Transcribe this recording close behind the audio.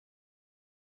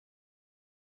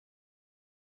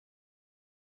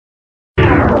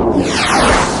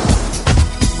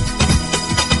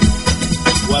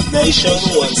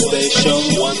station,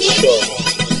 one show.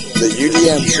 The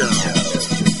UDM Show.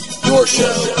 Your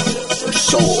show for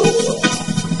soul.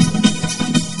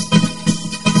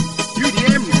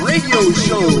 UDM Radio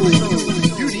Show.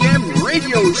 UDM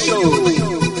Radio Show.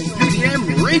 UDM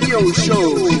Radio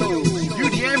Show.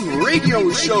 UDM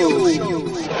Radio Show.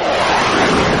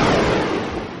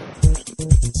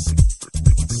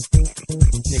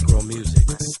 Negro music.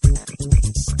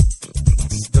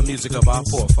 The music of our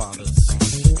forefathers.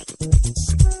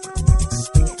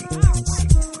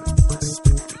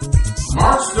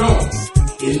 Marc Stone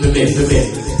in the mix.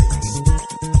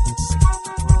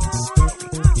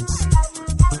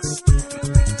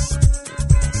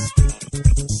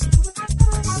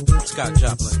 Scott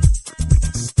Joplin,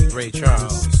 Ray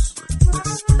Charles,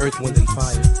 Earth, Wind and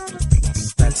Fire,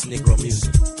 that's Negro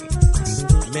music.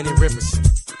 Minnie Riperton,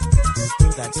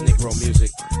 that's Negro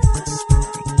music.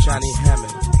 Johnny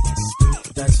Hammond,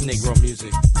 that's Negro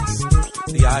music.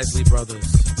 The Isley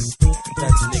Brothers,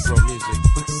 that's Negro music.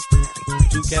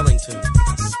 Duke Ellington,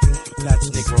 that's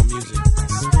Negro music.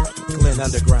 Glenn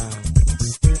Underground,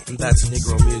 that's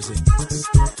Negro music.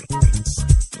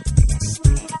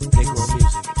 Negro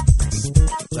music.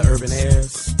 The Urban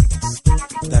Airs,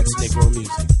 that's Negro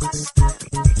music.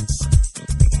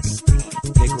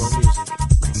 Negro music.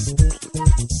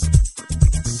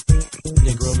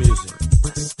 Negro music.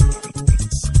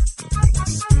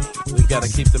 We've got to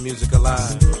keep the music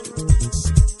alive.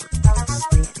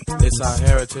 It's our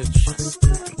heritage.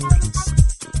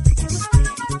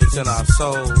 It's in our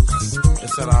souls.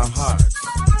 It's in our hearts.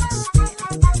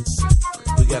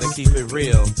 We got to keep it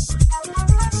real.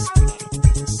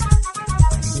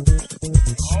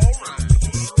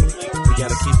 We got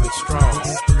to keep it strong.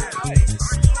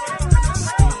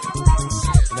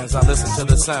 And as I listen to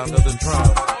the sound of the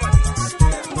drum,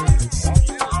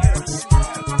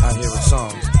 I hear a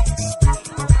song.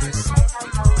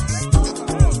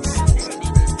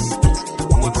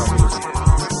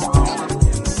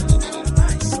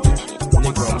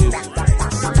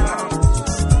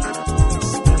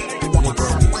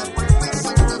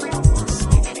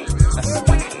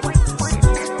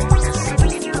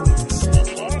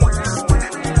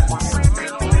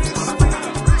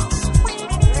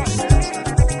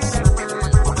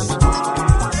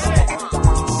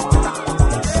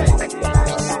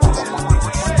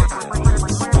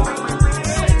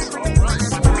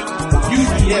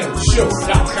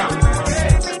 UDMShow.com.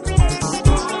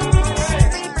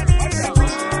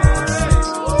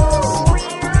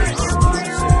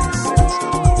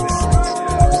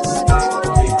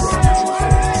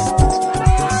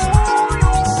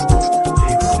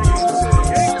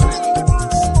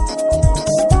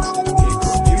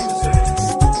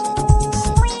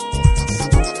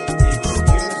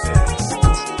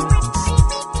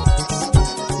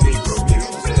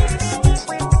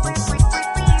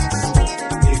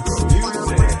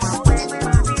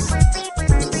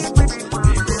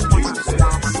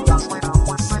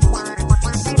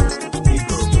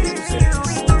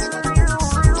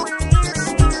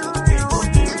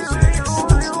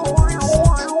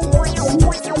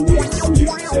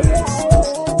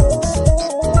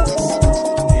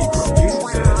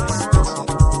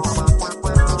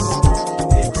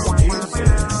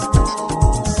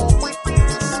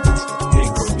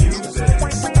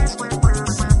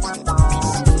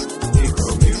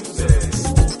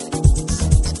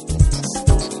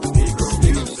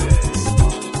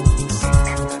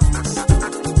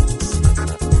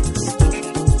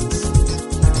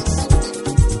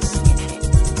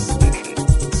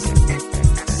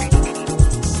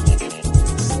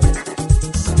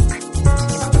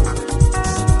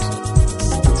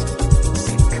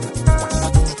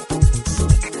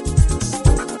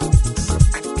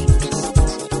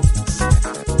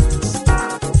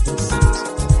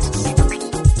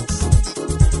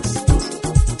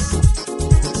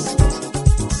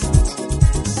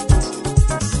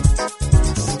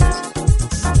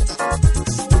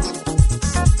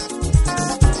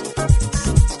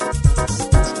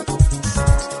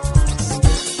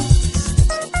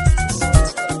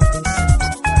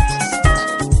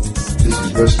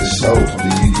 The soul of the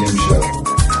UDM Show.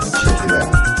 Check it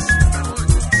out.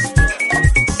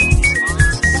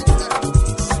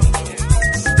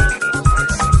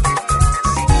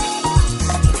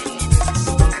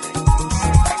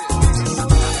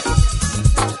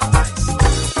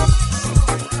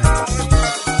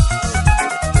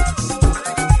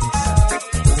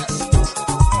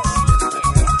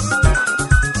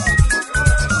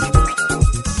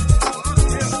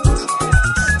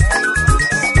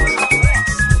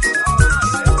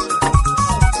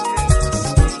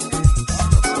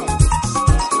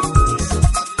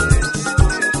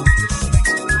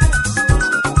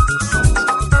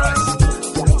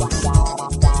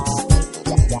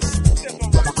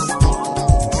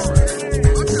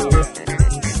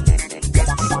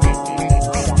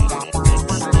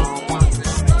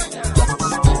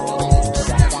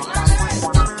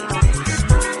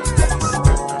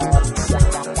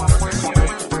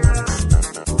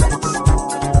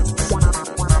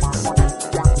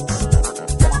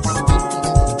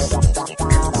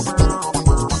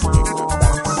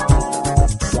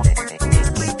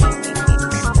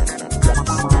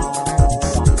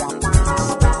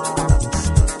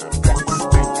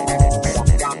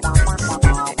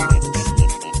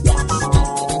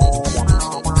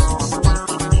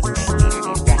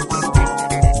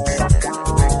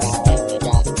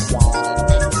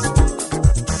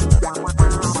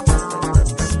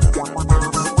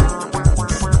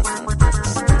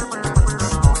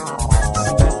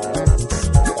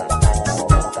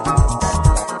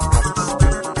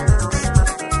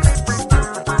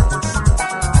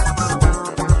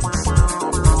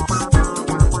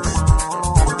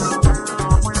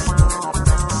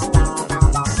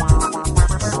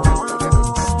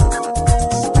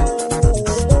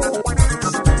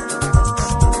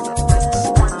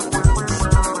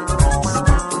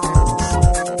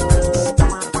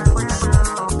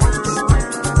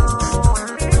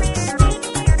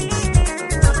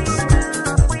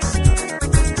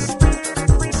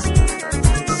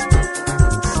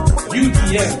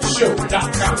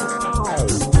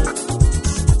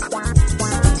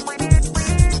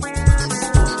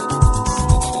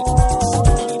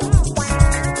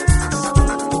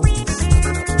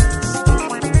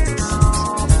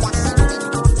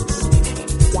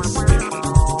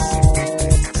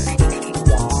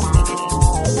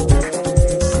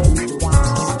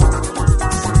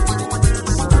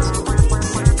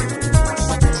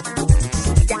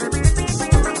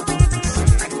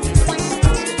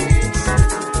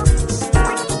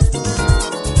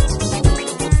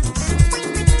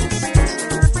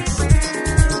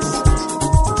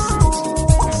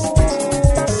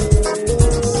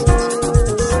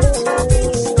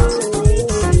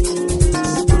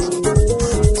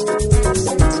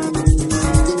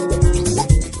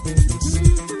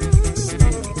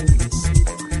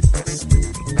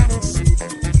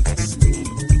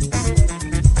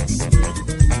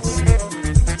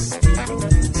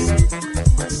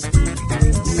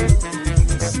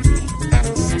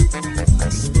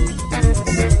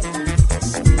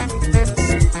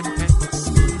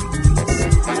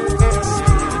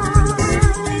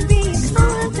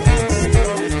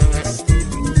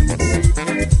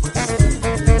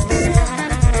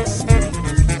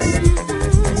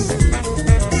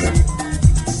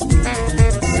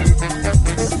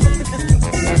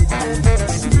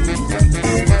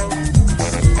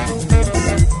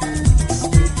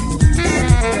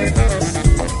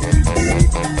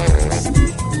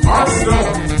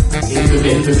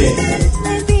 the mix.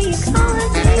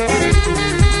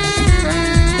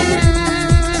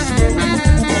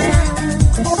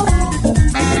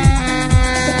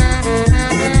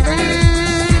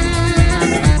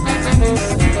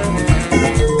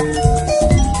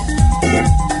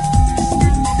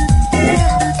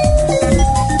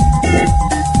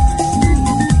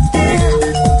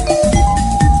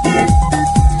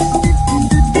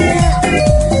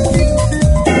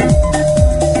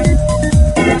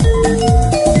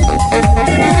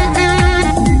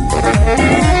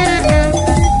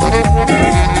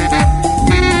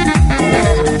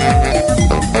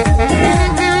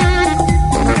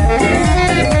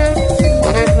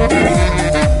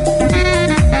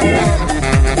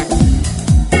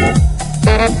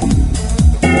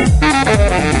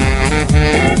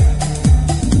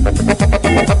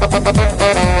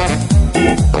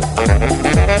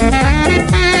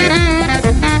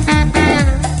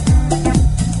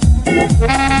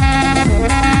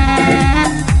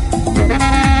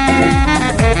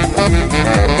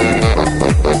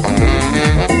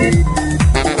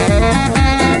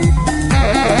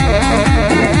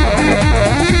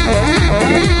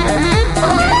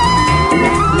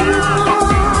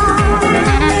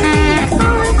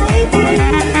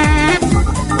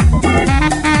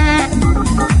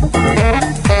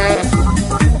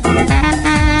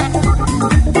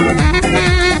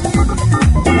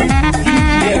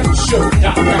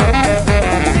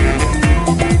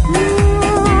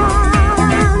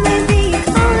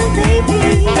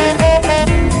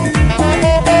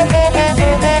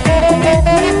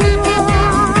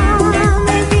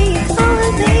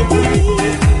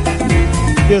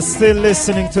 Still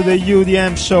listening to the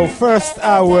UDM show, first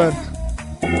hour,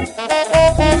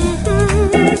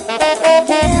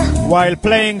 while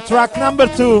playing track number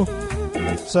 2.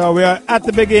 So we are at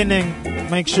the beginning.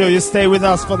 Make sure you stay with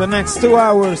us for the next 2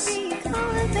 hours.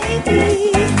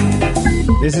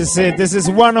 This is it. This is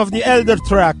one of the elder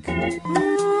track.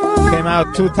 Came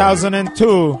out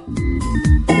 2002.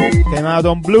 Came out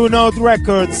on Blue Note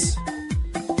Records.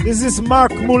 This is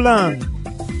Marc Moulin,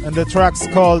 and the track's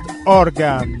called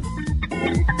Organ.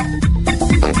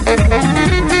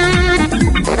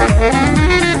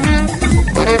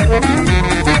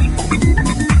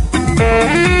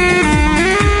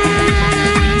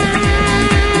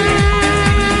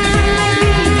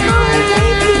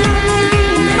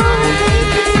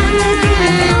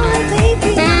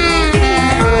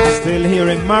 Still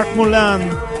hearing Marc Moulin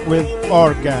with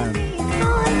Organ.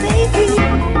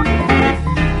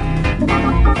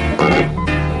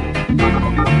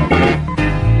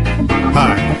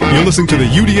 Hi, you're listening to the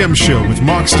UDM show with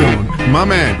Mark Stone. My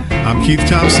man, I'm Keith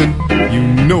Thompson. You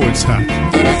know it's hot.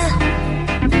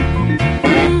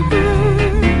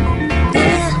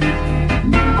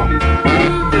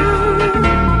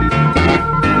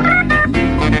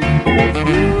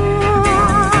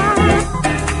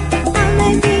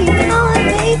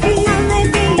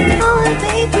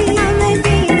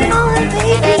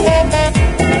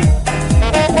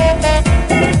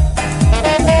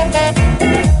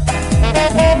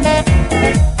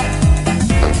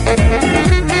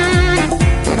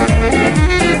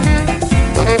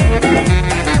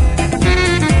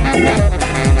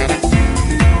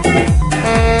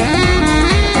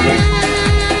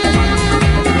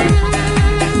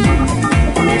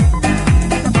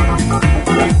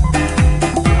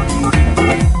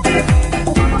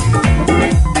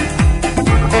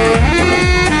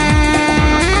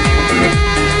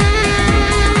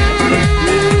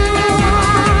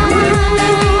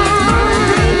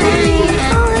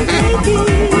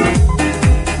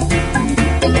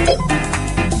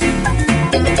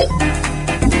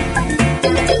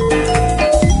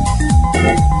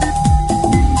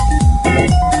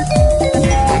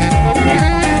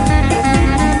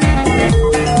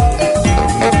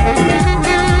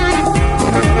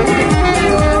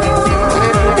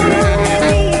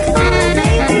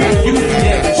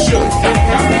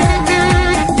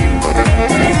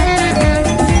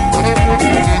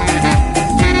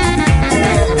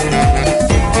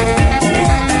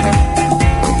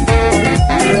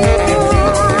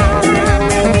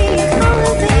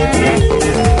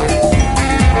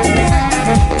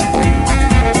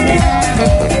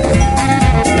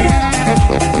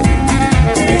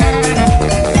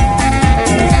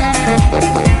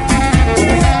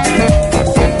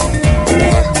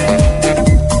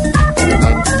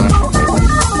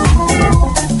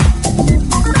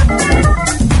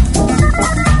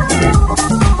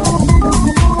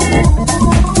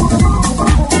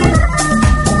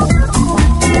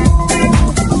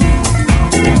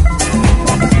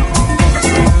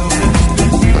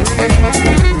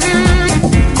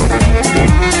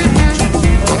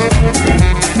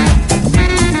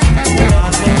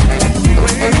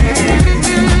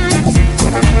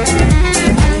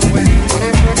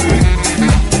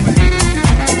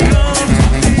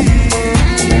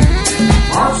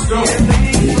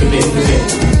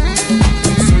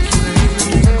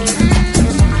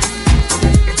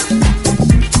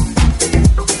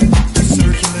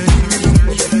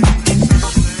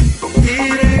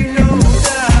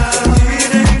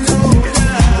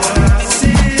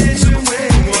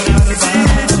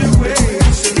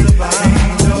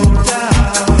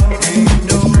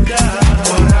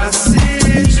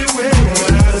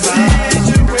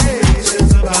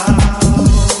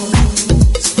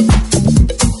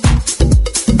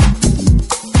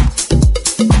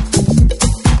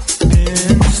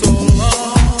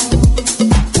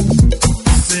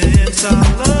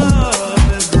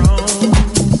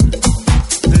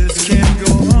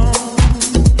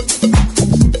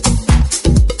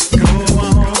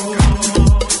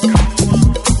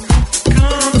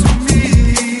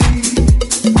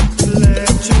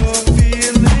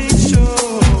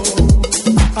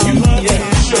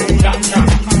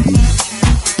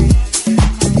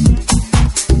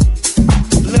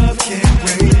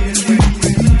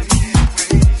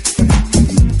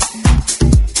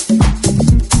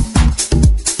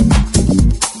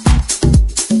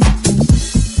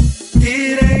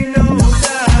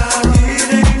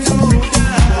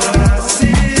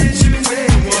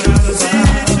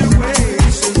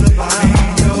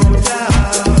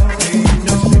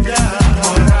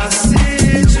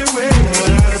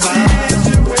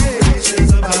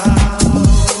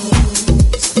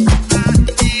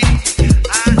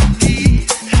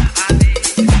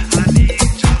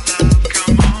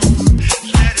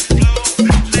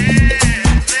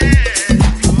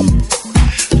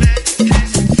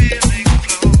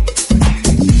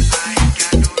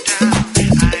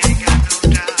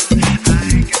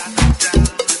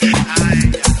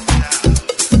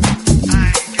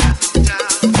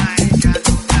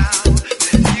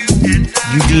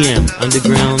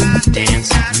 underground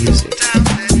dance music.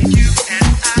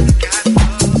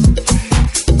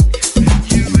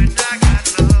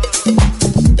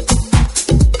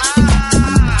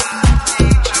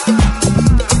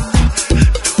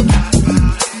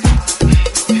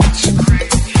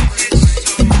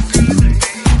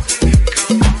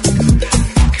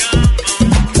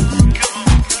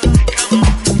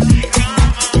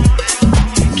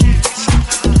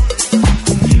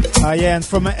 Yeah, and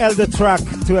from an elder track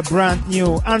to a brand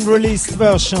new unreleased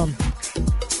version.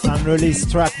 Unreleased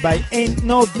track by Ain't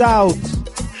No Doubt.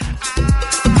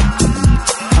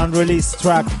 Unreleased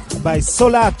track by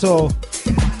Solato.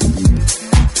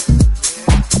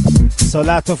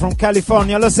 Solato from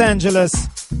California, Los Angeles.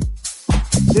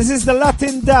 This is the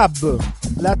Latin dub.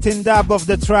 Latin dub of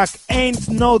the track Ain't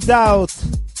No Doubt.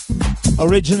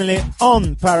 Originally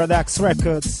on Paradax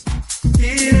Records.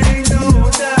 It ain't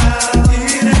no doubt.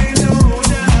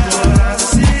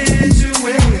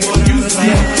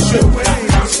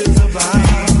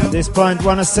 At this point,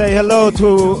 want to say hello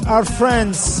to our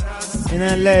friends in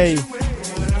LA.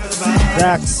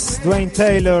 Dax, Dwayne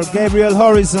Taylor, Gabriel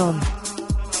Horizon,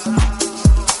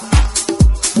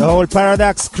 the whole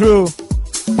Paradax crew.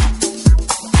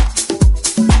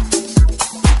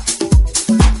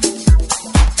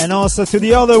 And also to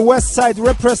the other West Side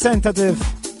representative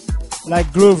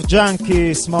like Groove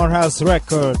Junkie, Smallhouse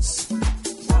Records.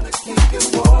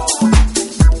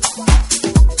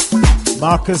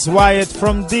 Marcus Wyatt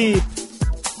from Deep,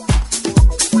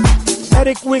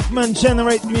 Eric Wickman,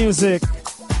 Generate Music,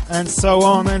 and so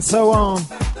on and so on.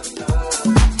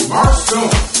 Marc Stone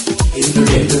in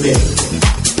the mix.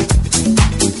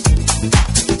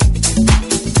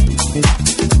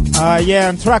 Yeah,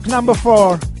 and track number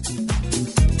 4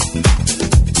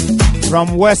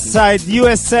 from West Side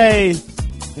USA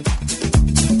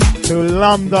to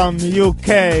London,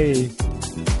 UK.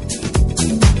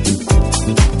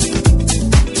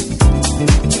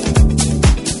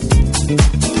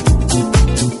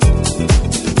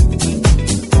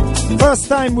 First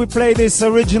time we play this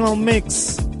original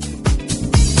mix.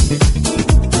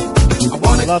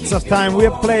 Lots of time we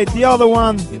have played the other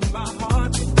one.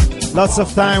 Lots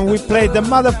of time we played the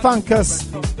Motherfunkers.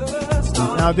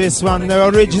 Now this one, the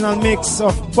original mix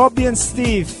of Bobby and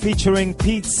Steve featuring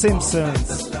Pete Simpson.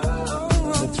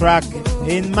 The track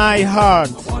In My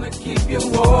Heart.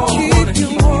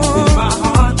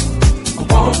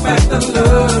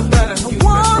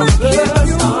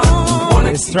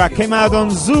 This track came out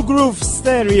on Zoo Groove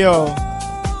Stereo.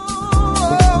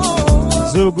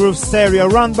 Zoo Groove Stereo,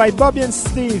 run by Bobby and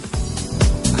Steve.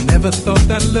 I never thought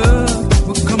that love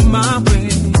would come my way.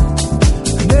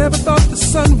 I never thought the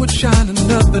sun would shine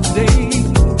another day.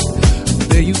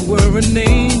 There you were, an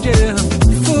angel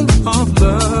full of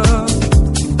love.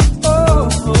 Oh,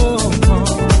 oh, oh.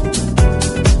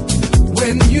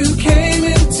 When you came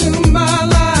into my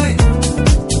life,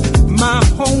 my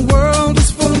whole world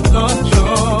is full of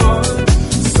joy.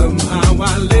 Somehow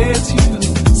I let you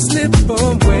slip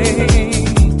away.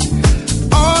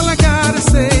 All I gotta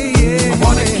say is I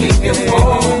wanna keep you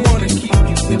warm, wanna keep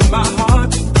you in my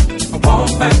heart. I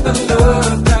want back the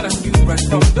love that I knew right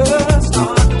from the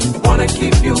start. I wanna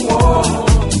keep you warm.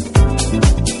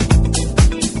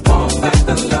 I want back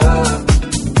the love.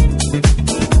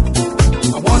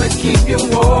 I wanna keep you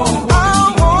warm. I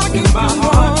wanna keep my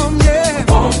heart. Yeah.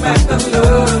 I want back the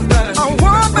love that I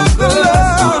want back the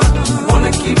love. I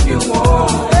wanna keep you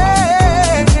warm.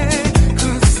 Yeah,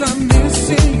 'cause I'm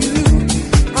missing you.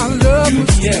 I love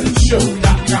UDM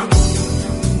Show.com.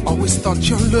 Always thought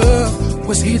your love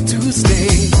was here to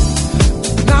stay.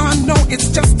 Now I know it's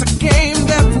just a game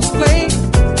that was played.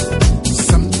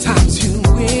 Sometimes you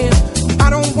win, I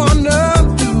don't wanna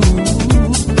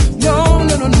lose. No,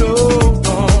 no, no, no,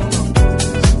 no.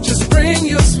 Just bring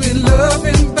your sweet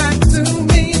loving back to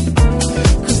me.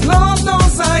 'Cause Lord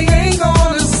knows I ain't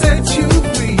gonna set you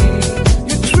free.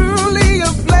 You're truly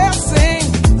a blessing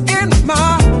in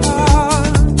my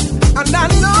heart. And I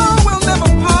know we'll never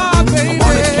part, baby. I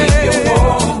wanna keep you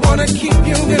warm, wanna keep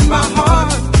you in my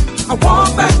heart. I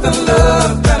want back the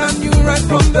love that I knew right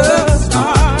from the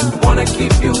start. I wanna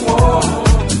keep you warm.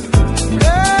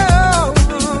 Yeah.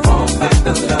 I want back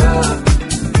the love.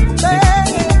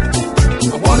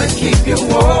 Yeah. I wanna keep you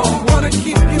warm, wanna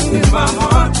keep you in my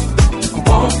heart. I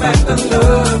want back the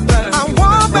love that I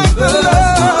want back the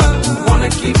love. I wanna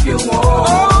keep you warm.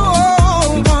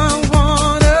 Oh, I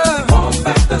want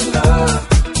back the love.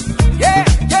 Yeah,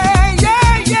 yeah,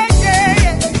 yeah, yeah,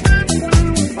 yeah.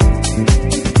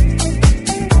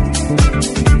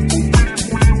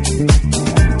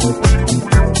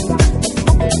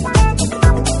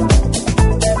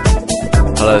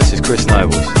 Hello, this is Chris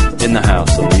Nobles in the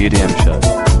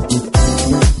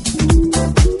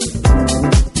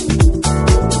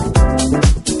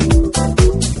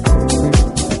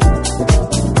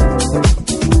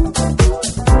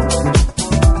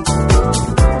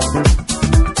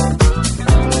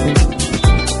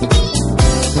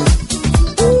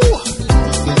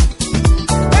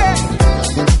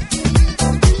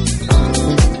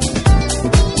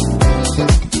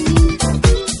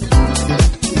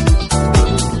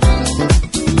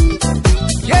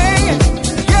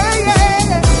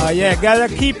But yeah, gotta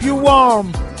keep you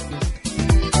warm.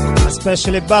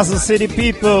 Especially Basel City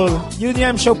people.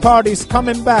 UDM Show Party is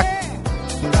coming back.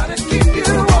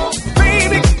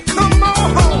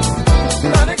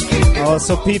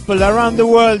 Also people around the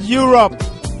world, Europe.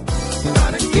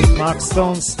 Marc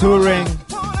Stone's touring.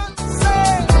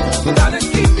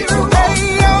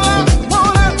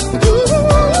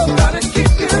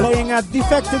 Playing at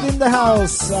Defected in the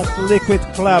House at Liquid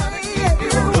Club.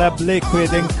 Club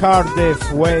Liquid in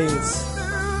Cardiff, Wales.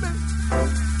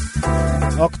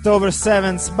 October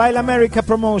 7th, Bail America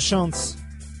Promotions.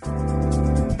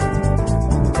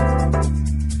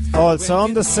 Also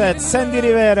on the set, Sandy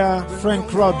Rivera,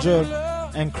 Frank Roger,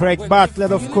 and Craig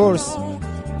Bartlett, of course.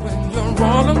 When you're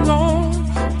all alone,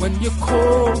 when you're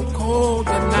cold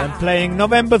and playing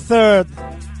November 3rd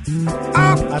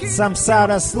at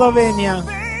Samsara, Slovenia.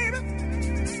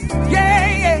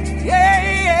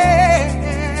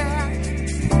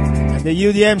 And the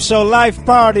UDM Show live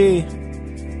party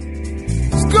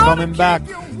coming back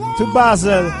to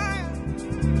Basel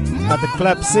at the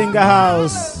Club Singer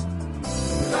House.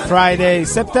 Friday,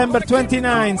 September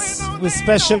 29th, with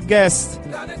special guest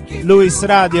Luis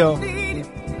Radio.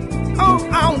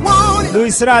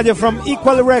 Luis Radio from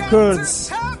Equal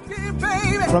Records,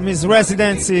 from his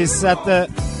residencies at the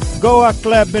Goa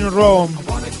Club in Rome.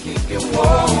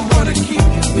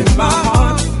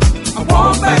 I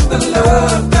want back the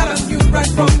love that I knew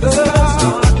right from the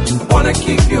start. I wanna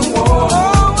keep you warm.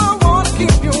 Oh, I wanna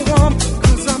keep you warm,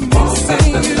 'cause I'm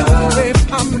missing you, babe,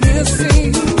 I'm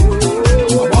missing you.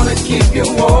 Keep you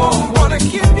warm, wanna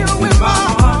keep you in my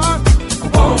heart. I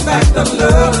want back the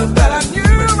love that I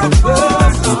knew right from the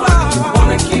start. I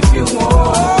wanna keep you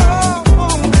warm,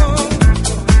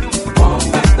 want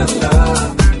back the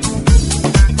love.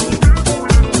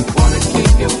 Wanna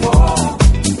keep you warm.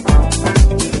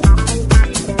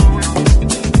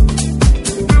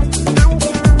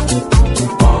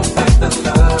 Want back the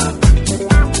love.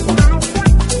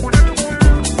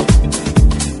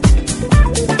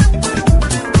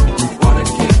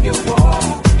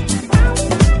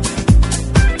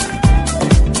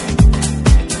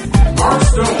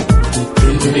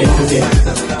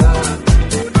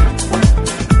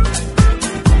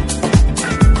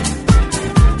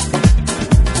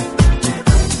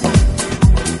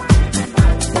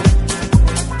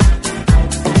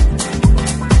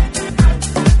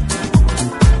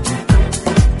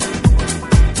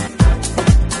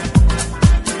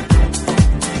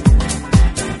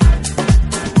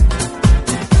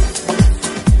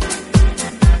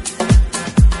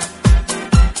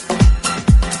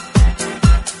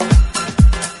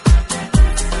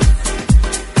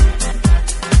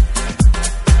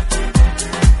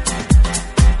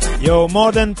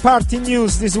 More than party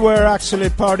news, these were actually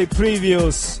party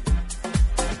previews,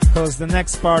 because the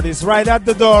next party is right at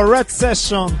the door. Red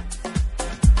Session,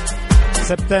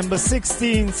 September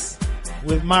 16th,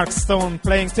 with Marc Stone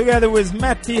playing together with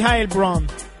Matty Heilbronn.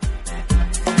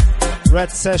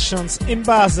 Red Sessions in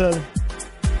Basel.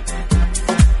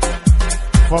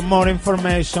 For more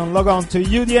information, log on to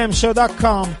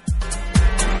udmshow.com.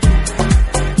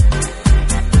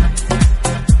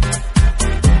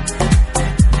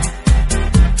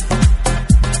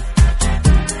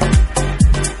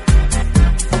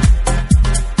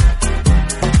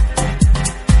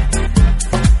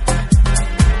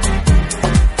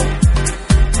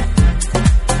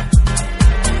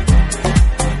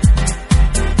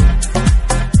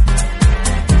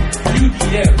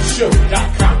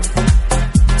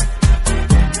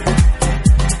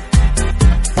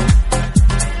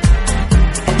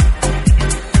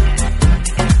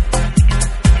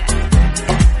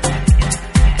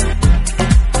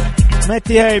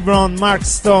 Matty Heilbronn, Marc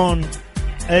Stone,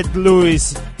 Ed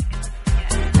Lewis.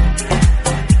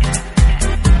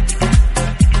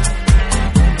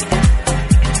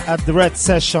 At the Red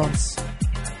Sessions.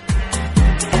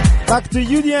 Back to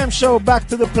UDM Show, back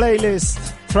to the playlist.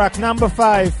 Track number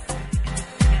 5.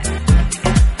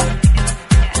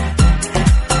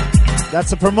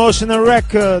 That's a promotional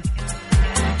record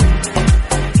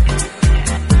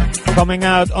coming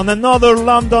out on another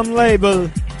London label,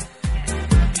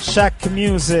 Shack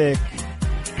Music.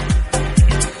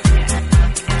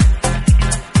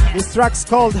 This track's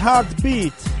called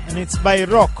Heartbeat and it's by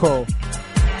Rocco.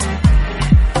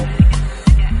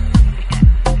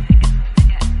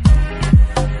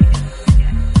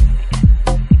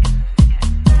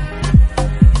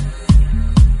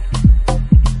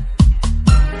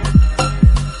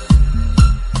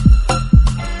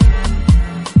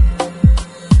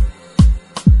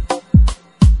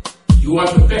 You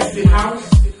want the best in house?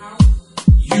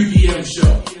 UDM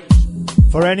Show.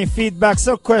 For any feedbacks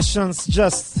or questions,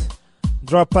 just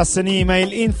drop us an email,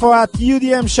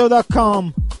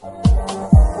 info@udmshow.com.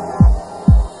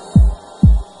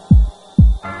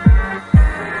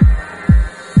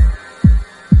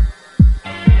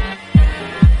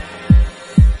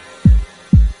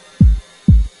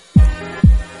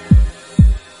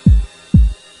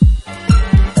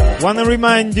 Want to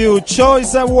remind you,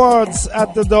 Choice Awards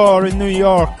at the door in New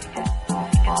York.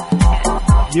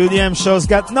 UDM Shows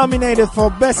got nominated for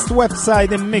Best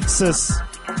Website and Mixes.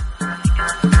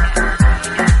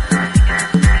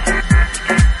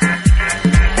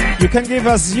 You can give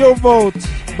us your vote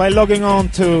by logging on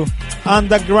to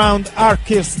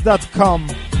undergroundarchives.com.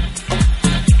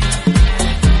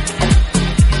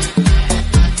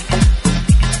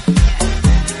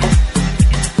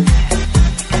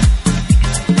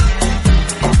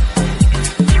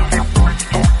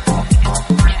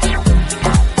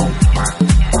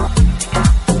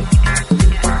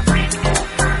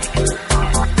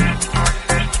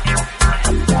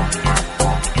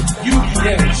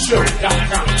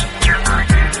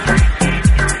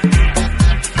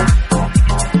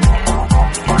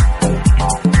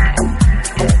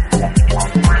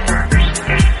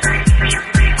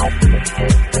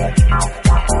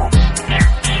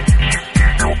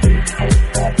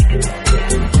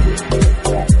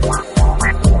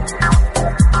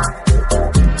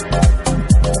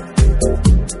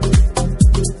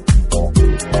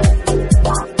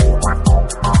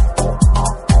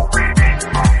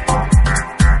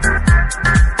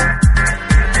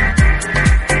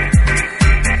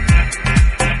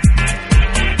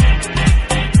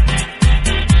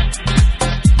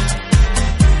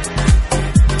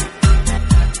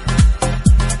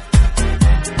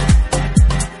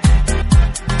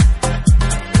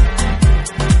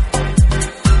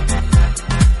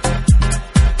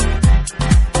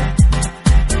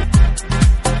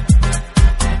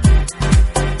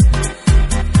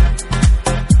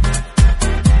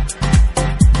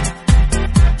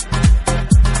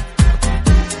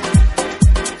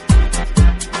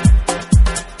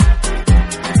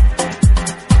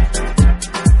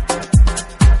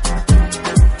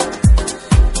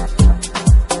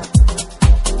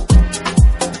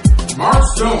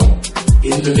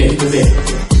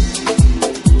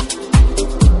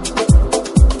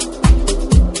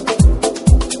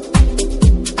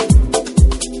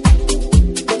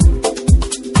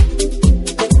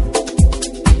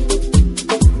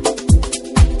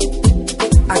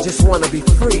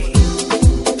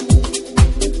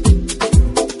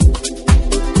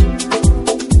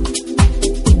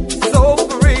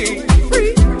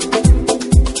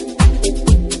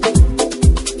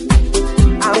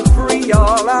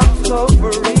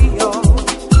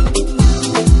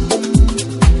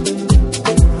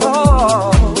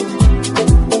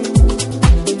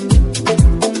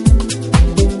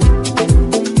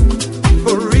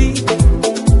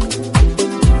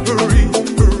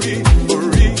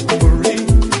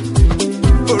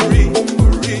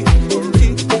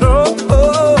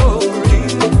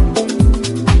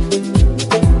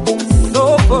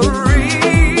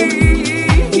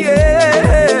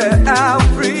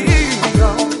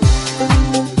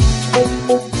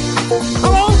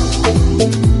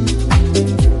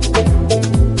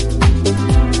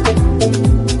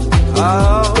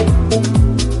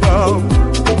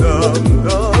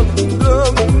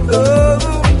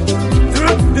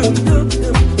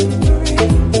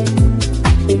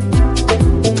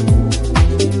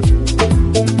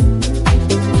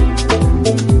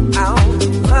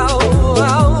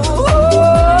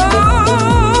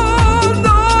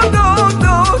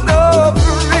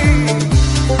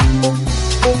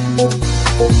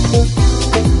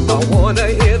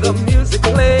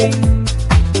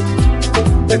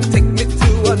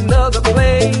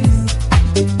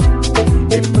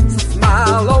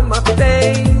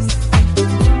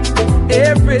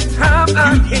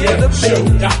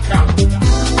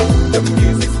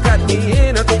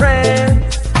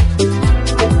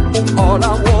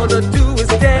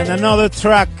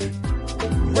 Track,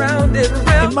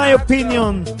 in my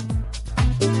opinion,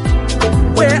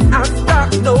 where I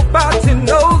stop, nobody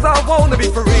knows I wanna be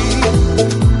free.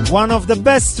 One of the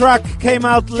best track came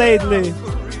out lately.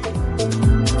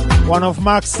 One of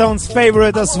Mark Stone's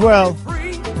favorite as well.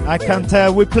 I can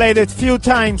tell, we played it few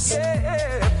times.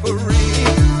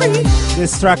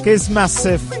 This track is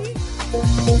massive.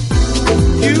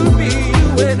 You be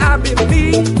you and I be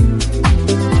me.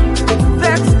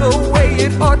 That's the way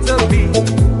it ought to be.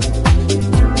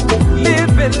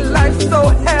 Living life so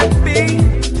happy,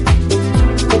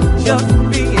 just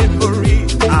being free.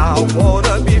 I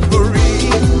wanna be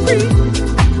free,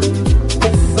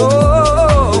 so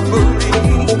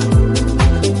free,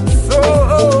 so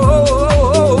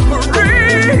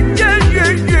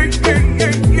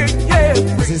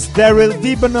Darryl,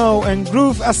 D.bonneau, and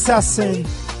Groove Assassin.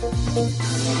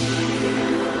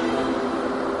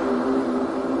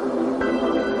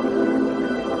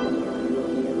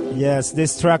 Yes,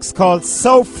 this track's called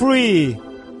So Free.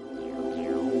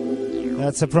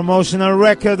 That's a promotional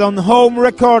record on Home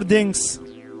Recordings.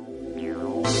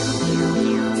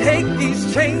 Take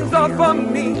these chains off of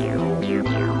me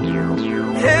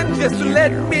and just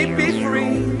let me be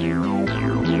free.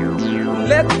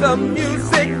 Let the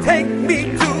music take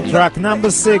me to track number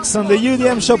 6 on the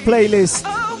UDM Show playlist. I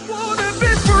wanna be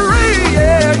free,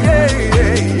 yeah, yeah,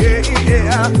 yeah, yeah,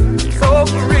 yeah. So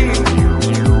free.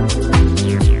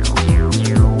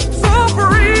 So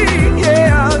free,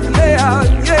 yeah, yeah,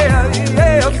 yeah,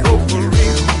 yeah, so free.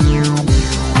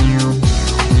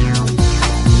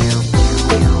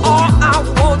 All I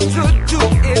want to do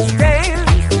is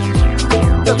dance.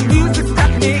 The music's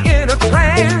got me in a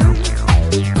trance.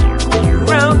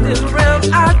 Round and round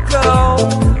I go.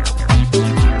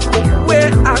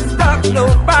 Where I stop,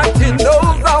 nobody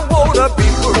knows. I wanna be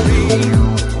free.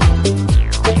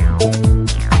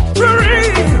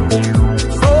 Free,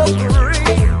 so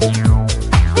free.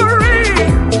 Free,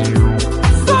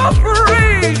 so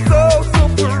free, so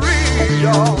free,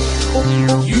 y'all.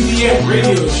 UDM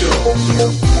Radio Show.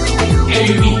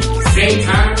 Every week, same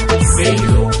time, same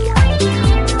show.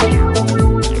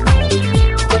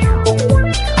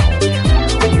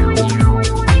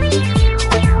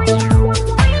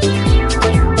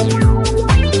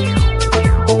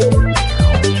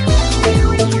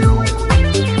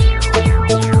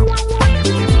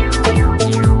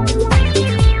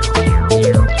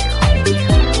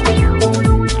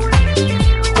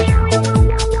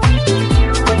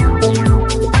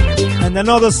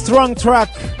 Another strong track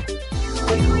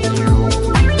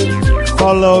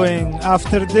following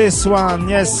after this one.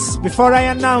 Yes, before I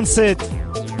announce it,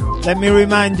 let me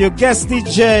remind you, guest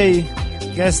DJ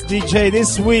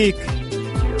this week,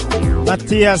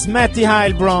 Matthias Matty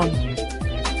Heilbronn.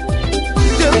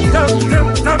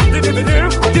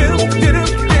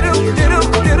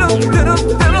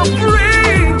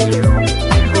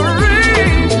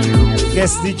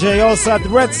 Guest DJ also at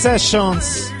Red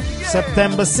Sessions,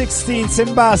 September 16th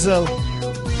in Basel.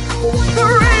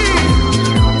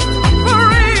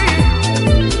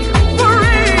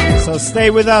 So stay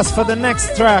with us for the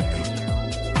next track.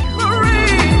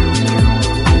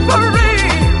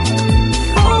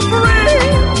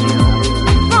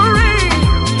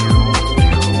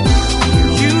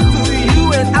 You do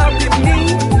you and I'll be me.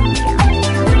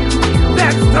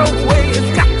 That's the way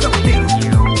it's got to be.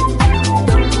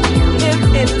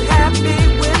 Living happy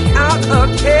without a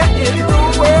care in the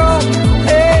world.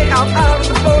 Hey, I'm out of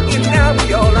the boat and now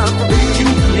we all are free.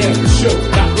 UDM Show.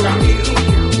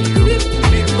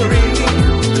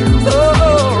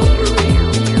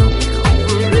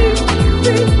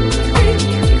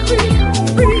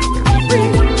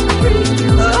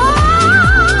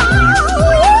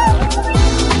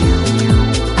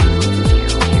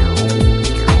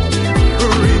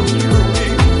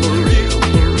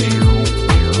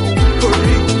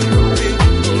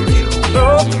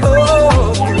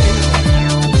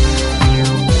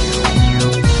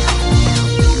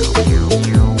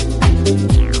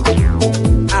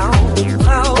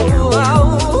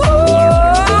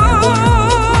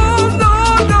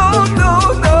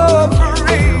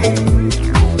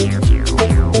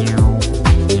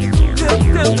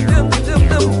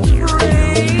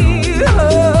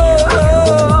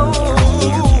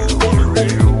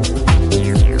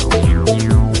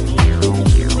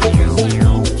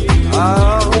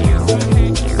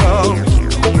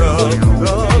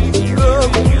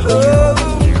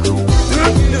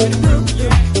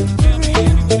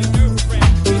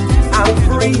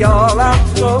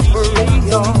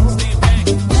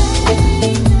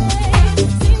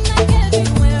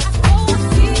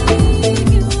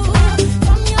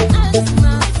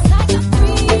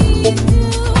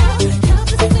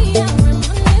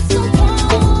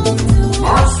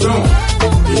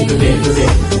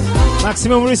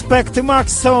 Maximum respect to Marc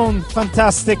Stone.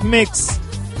 Fantastic mix.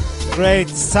 Great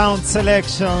sound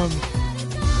selection.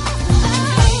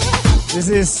 This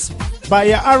is by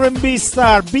a R&B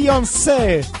star,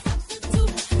 Beyonce.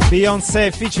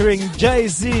 Beyonce featuring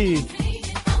Jay-Z.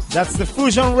 That's the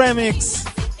Fuzion remix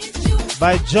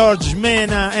by George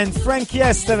Mena and Franke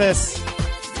Estevez.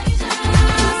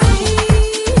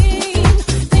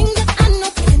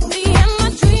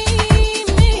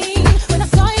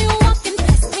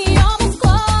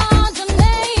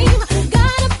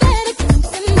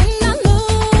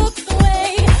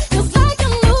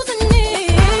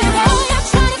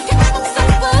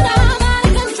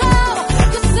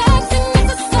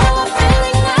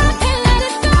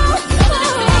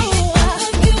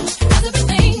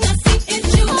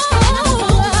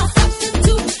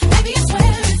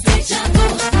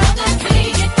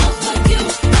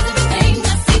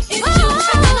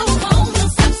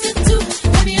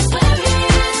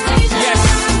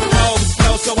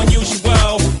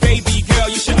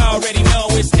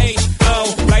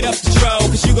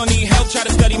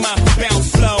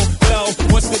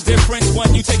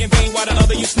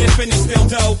 spinning still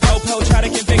dough. Po, try to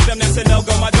convict them, that's a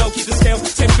no-go. My dough keep the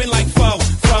scales tipping like flow,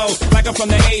 like I'm from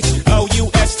the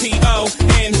H-O-U-S-T-O,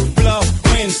 and blow,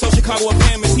 win. So Chicago of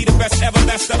him, is he the best ever?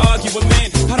 That's the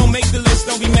argument. I don't make the list,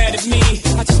 don't be mad at me.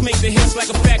 I just make the hits like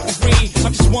a fact degree.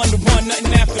 I'm just one to one,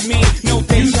 nothing after me. No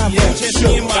Deja, just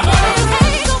me and my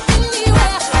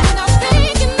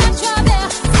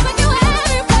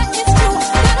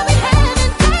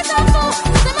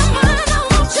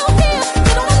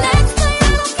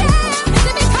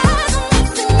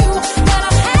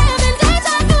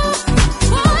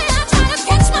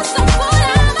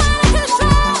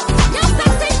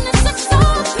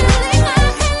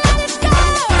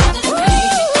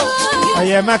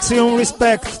maximum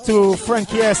respect to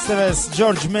Franke Estevez,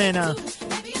 George Mena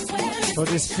for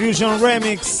this Fuzion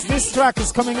remix. This track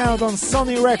is coming out on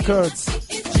Sony Records.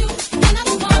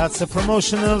 That's a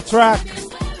promotional track.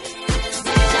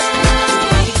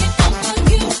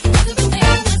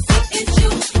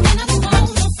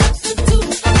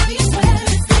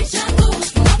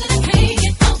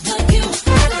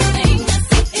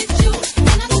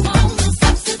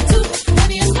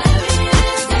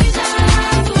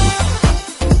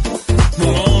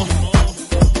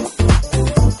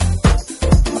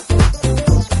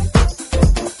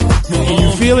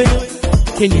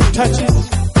 Can you touch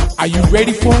it? Are you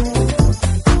ready for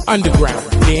it?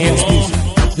 Underground dance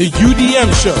music. The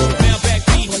UDM Show.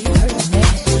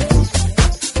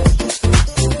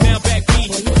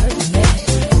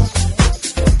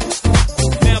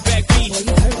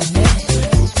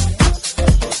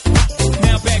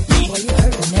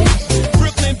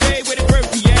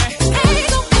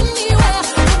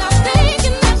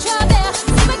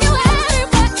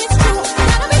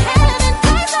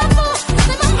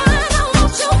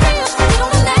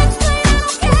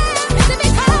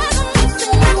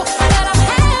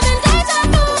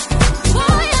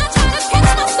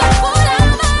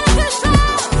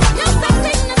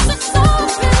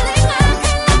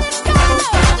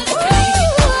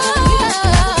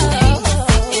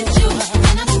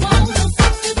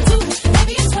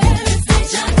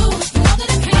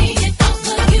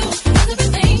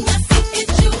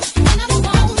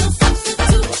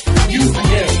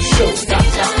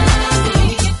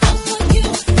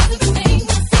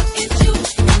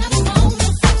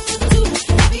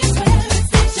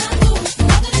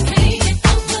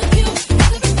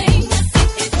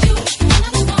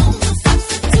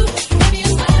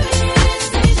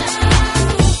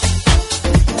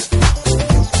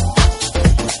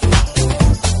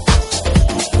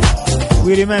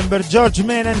 We remember George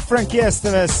Mena and Franke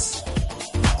Estevez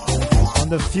on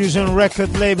the Fuzion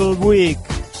record label Week.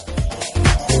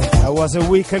 That was a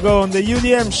week ago on the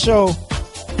UDM Show.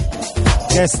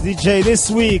 Guest DJ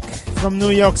this week from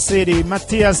New York City,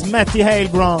 Matthias Matty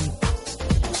Heilbronn.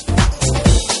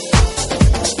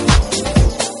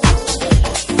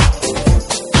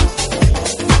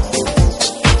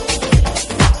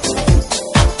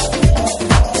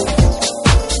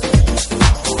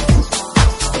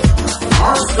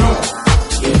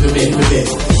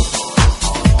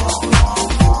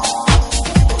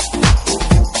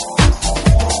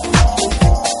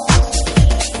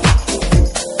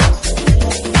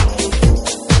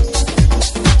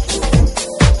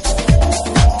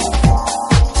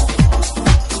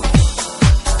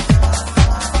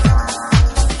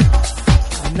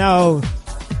 Now,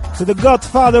 to the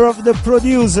godfather of the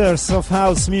producers of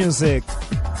house music,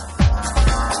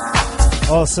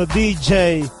 also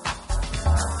DJ.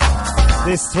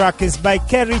 This track is by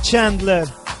Kerri Chandler.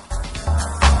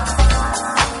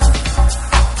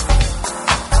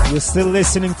 You're still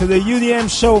listening to the UDM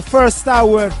Show first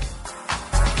hour.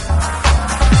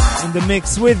 In the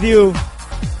mix with you,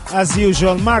 as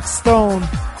usual, Marc Stone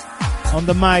on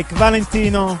the mic,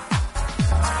 Valentino.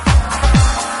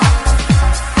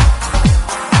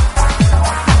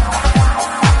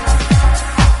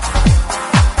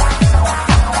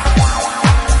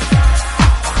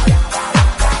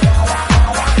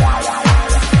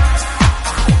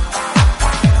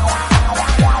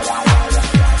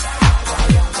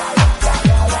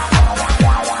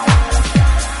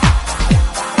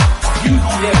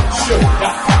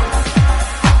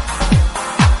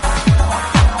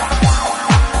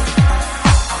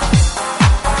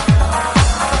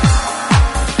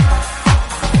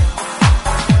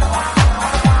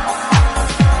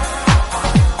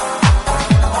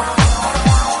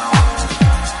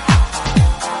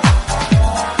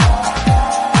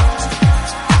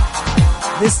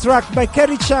 This track by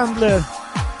Kerri Chandler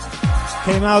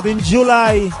came out in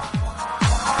July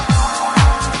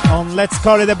on, let's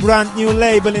call it, a brand new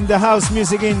label in the house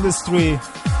music industry.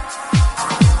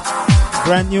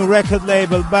 Brand new record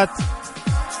label, but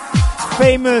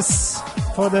famous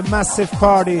for the massive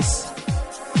parties.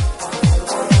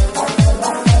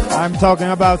 I'm talking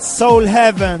about Soul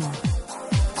Heaven.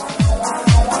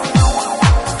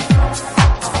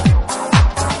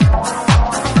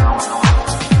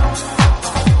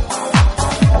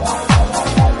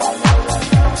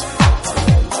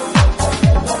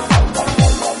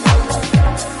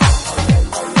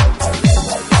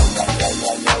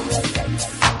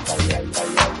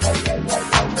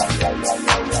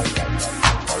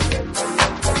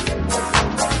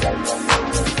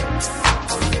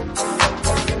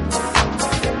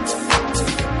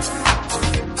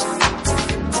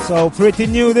 So pretty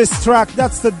new this track,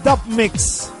 that's the dub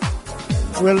mix.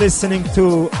 We're listening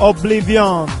to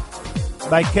Oblivion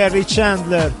by Kerri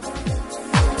Chandler.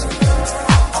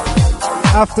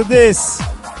 After this,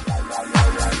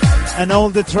 an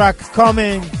older track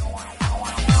coming.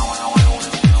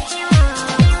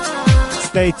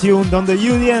 Stay tuned on the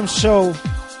UDM show.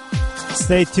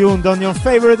 Stay tuned on your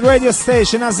favorite radio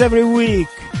station as every week.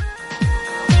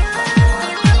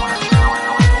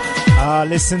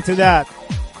 Listen to that.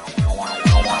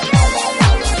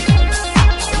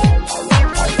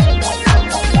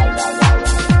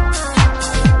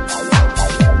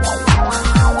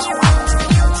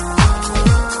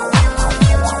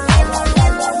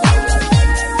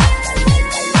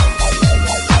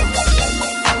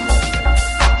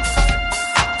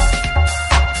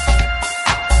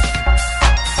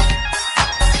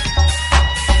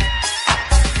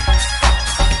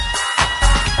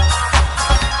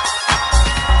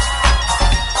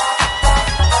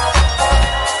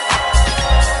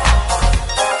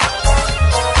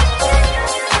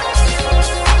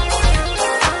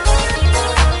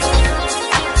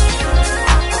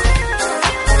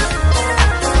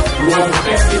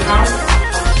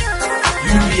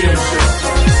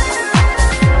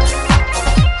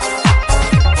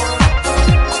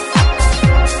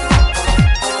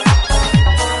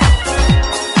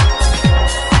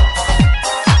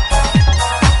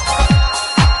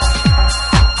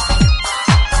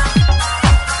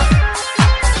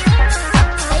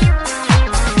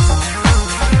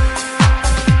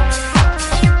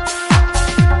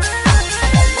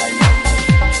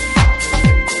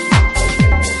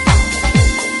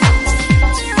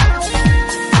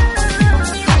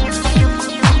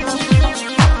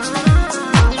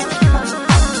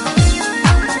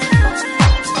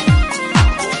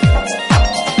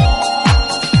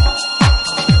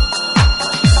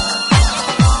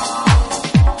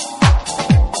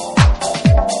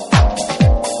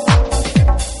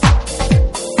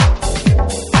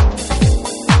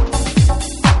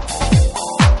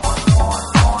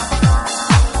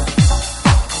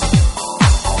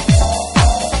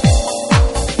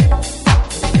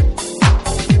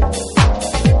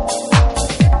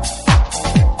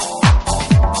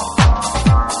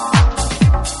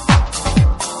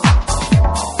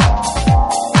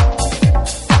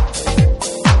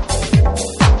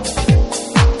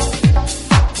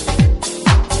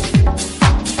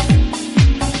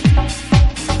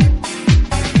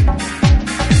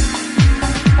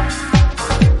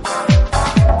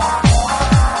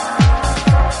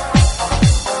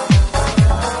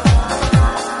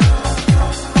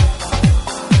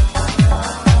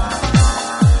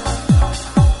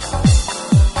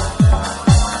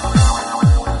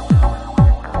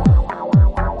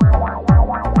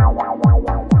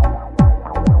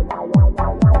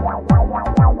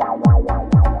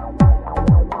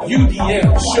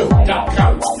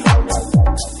 UDMShow.com.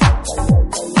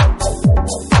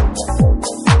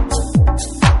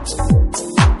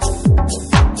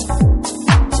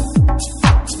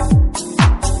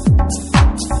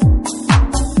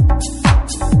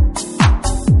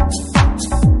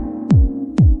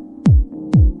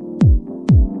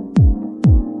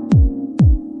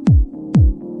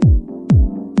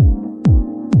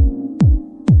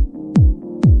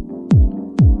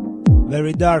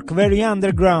 Very dark, very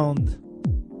underground.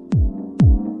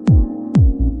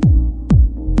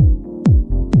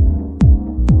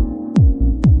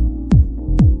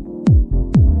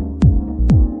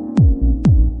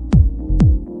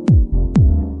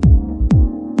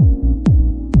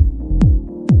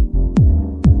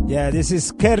 Yeah, this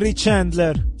is Kerri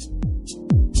Chandler.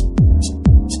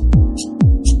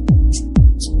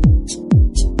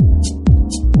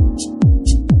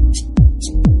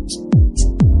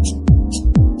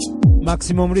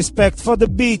 Maximum respect for the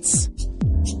beats.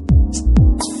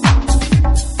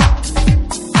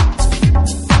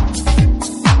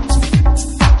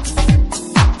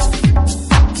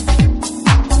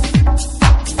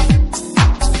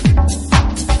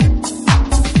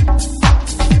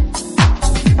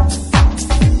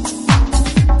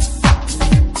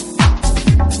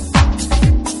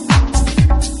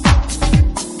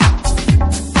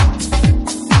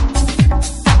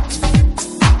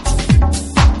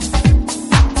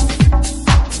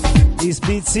 These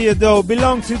beats here, though,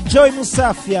 belong to Joy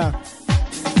Musaphia.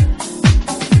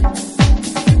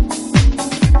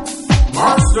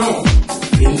 Marc Stone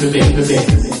in the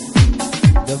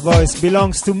mix. The voice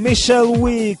belongs to Michelle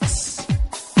Weeks.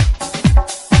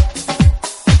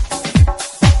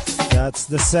 That's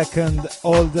the second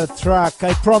older track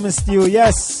I promised you,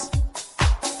 yes.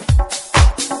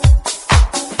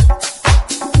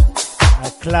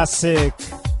 A classic.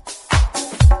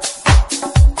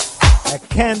 A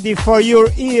candy for your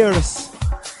ears.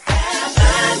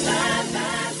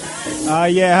 Ah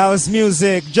yeah, house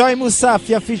music. Joy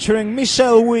Musaphia featuring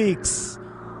Michelle Weeks.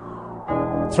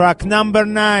 Track number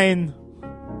 9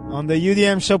 on the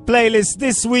UDM Show playlist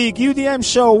this week. UDM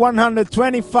Show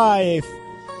 125.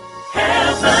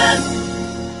 Heaven,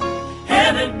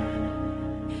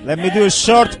 heaven. Let me do a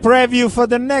short preview for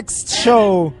the next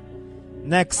show.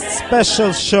 Next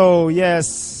special show,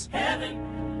 yes. Heaven,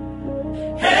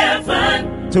 heaven.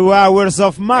 2 hours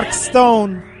of Marc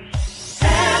Stone.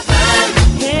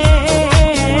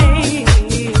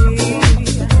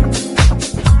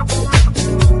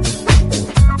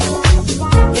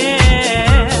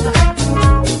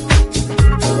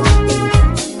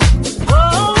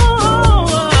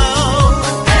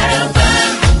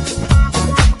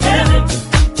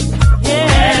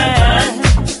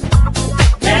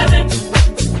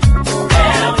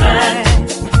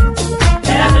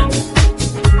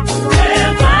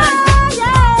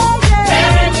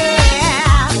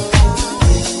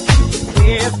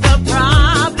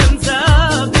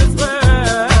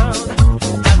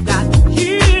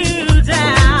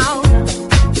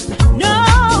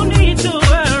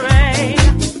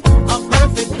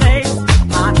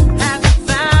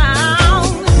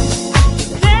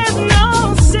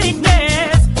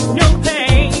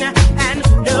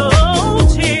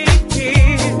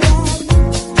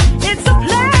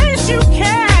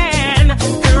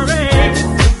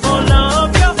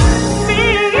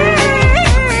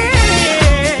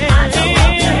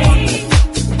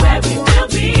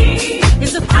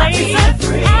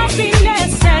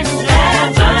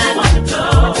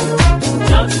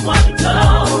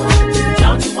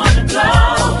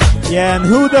 Yeah, and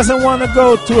who doesn't want to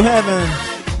go to heaven?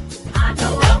 I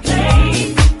know a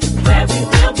place where we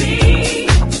will be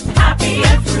happy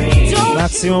and free.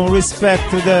 Maximum respect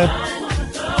to the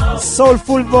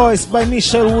soulful voice by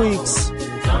Michelle Weeks.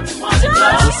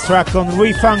 This track on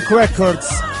Refunk Records.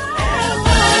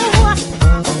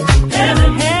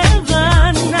 Heaven,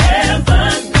 heaven,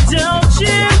 heaven, don't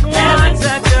you want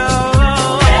to go?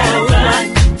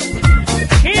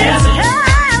 Heaven, heaven.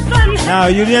 Now,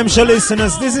 UDM Show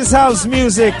listeners, this is house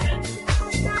music.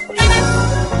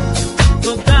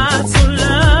 For God so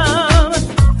loved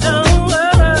the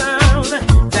world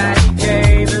that He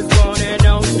gave His one and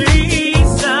only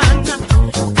Son,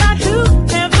 that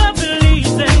whoever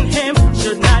believes in Him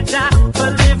should not die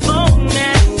but live on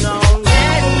and on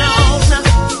and on.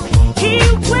 He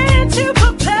went to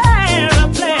prepare a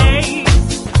place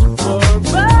for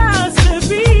us to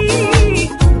be,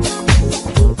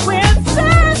 where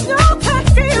there's no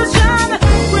confusion,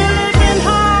 we live in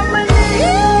harmony.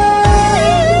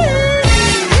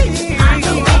 I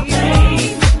know a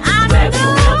place where we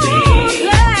will be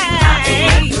happy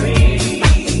and free.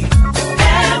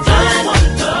 Heaven, don't you want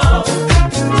to go?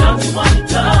 Don't you want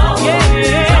to go?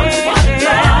 Don't you want to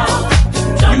go?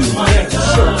 Don't you want to go?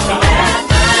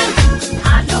 Heaven,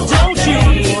 I know a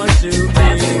place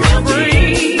where we will be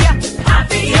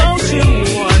happy and free. Don't you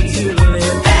want to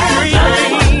live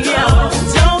freely?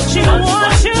 Don't you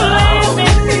want to live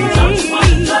in peace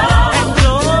and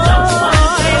joy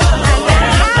and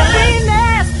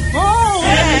happiness? Oh,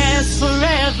 yes,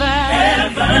 forever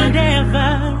and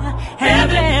ever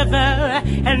and ever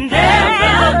and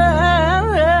ever.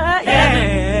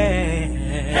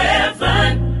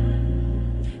 Heaven,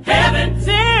 heaven.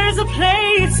 There's a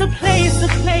place, a place, a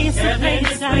place, a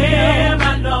place where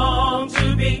I long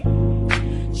to be.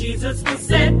 Jesus will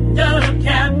set the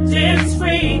captives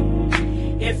free.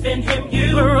 If in Him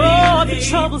you for all the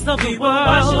troubles of the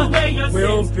world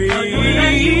will be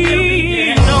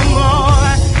no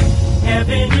more.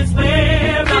 Heaven is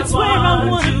where I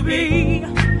want to be.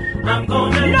 I'm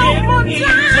gonna live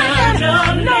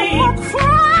eternally. No more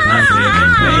crying. My spirit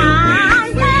will be free.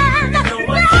 No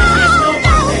more sickness, no more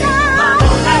pain. My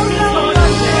whole life is gonna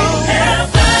stay.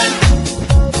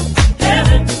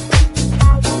 Heaven, heaven,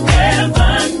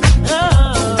 heaven,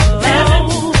 heaven,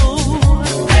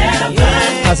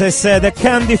 heaven. As I said, a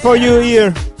candy for your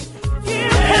ear.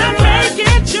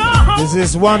 This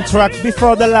is one track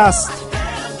before the last.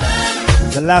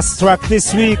 The last track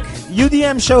this week,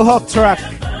 UDM Show Hot Track.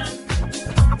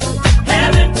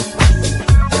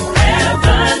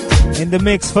 In the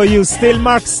mix for you. Still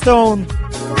Marc Stone.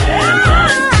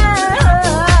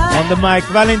 On the mic,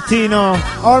 Valentino.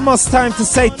 Almost time to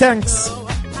say thanks.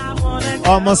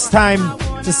 Almost time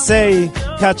to say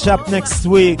catch up next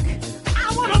week.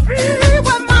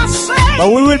 But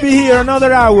we will be here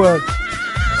another hour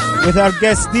with our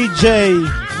guest DJ,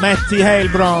 Matty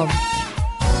Heilbron.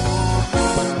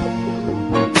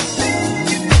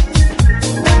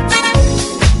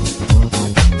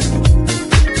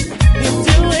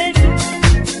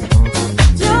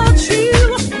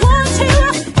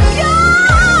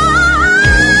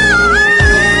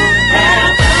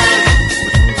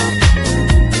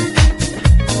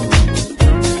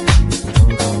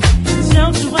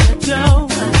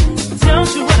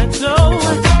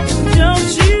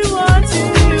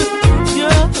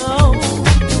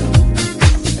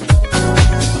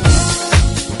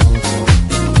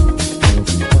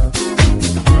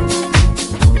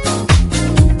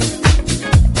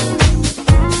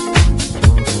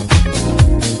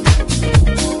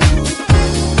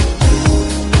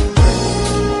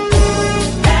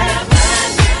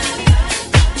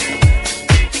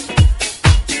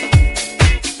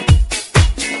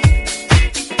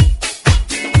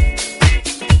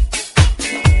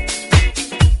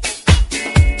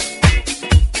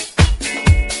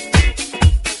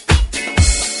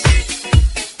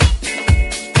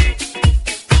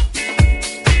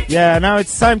 Yeah, now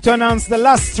it's time to announce the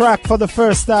last track for the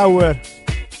first hour.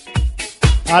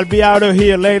 I'll be out of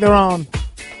here later on.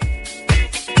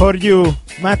 For you,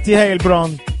 Matty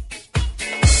Heilbron.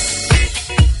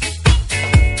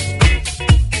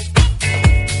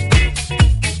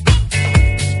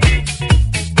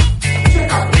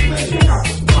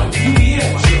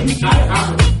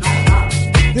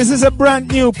 This is a brand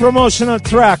new promotional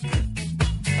track.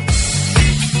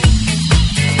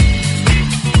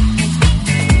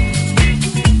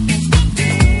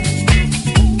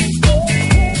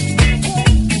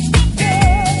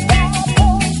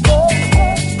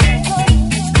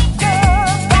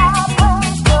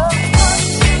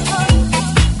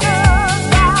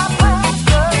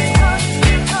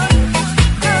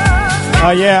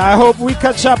 Oh yeah, I hope we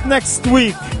catch up next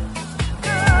week.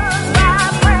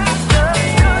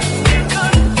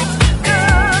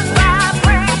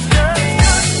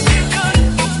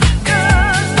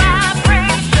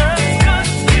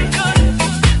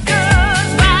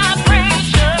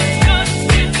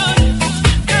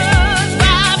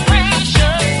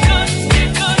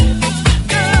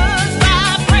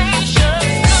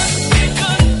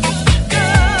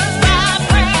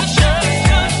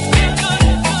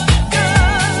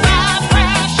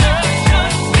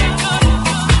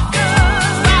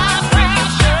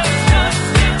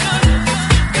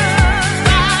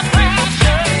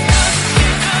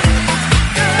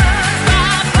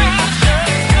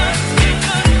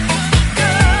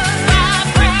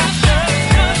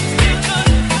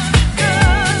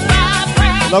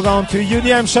 Log on to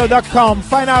udmshow.com,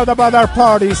 find out about our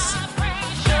parties.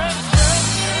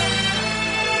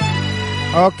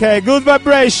 Okay, good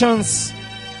vibrations,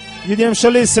 UDM Show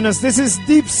listeners. This is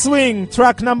Deepswing,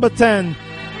 track number 10.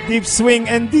 Deepswing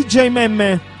and DJ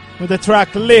Mena with the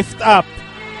track Lift Up.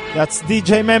 That's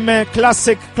DJ Mena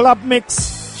classic club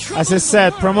mix. As I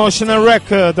said, promotional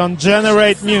record on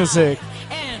Generate Music.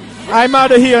 I'm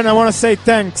out of here and I want to say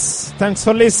thanks. Thanks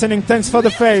for listening. Thanks for the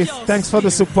faith. Thanks for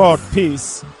the support.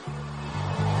 Peace.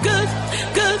 Good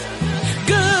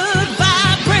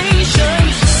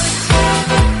vibrations.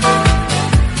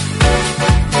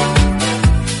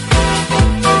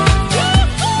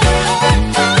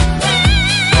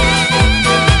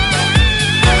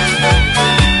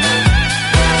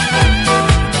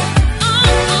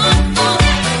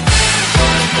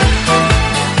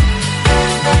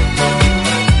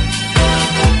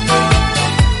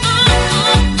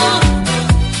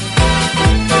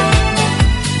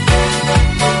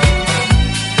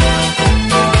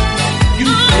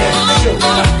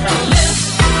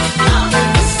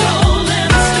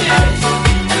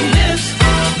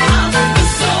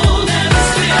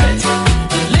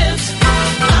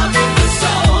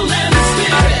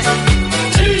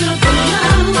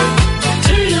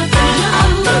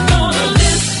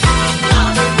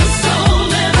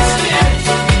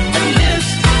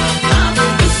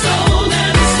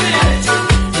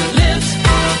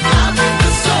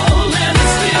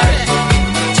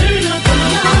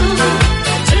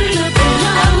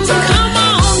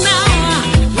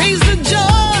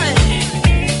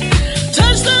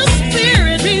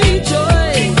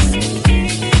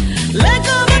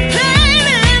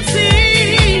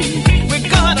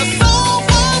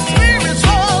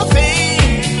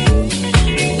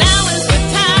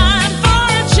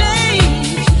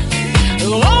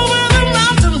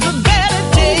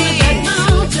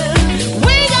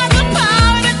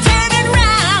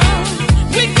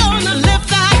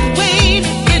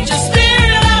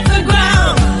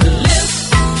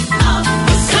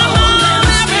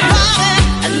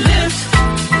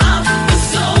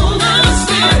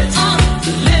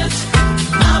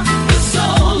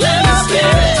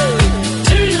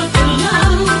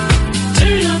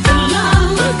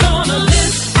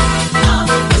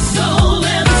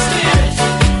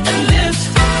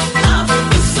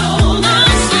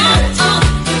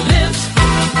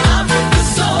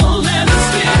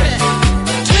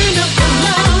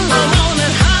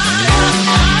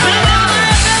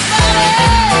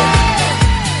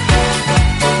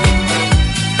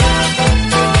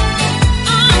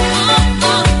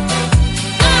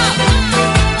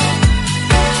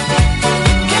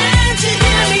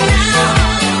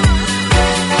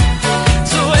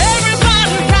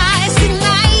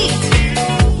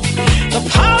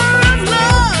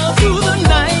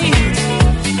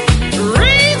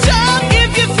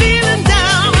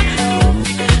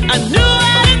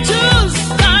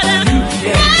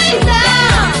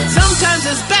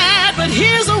 but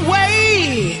here's a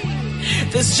way.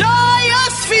 This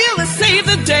joyous feeling save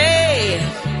the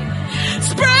day.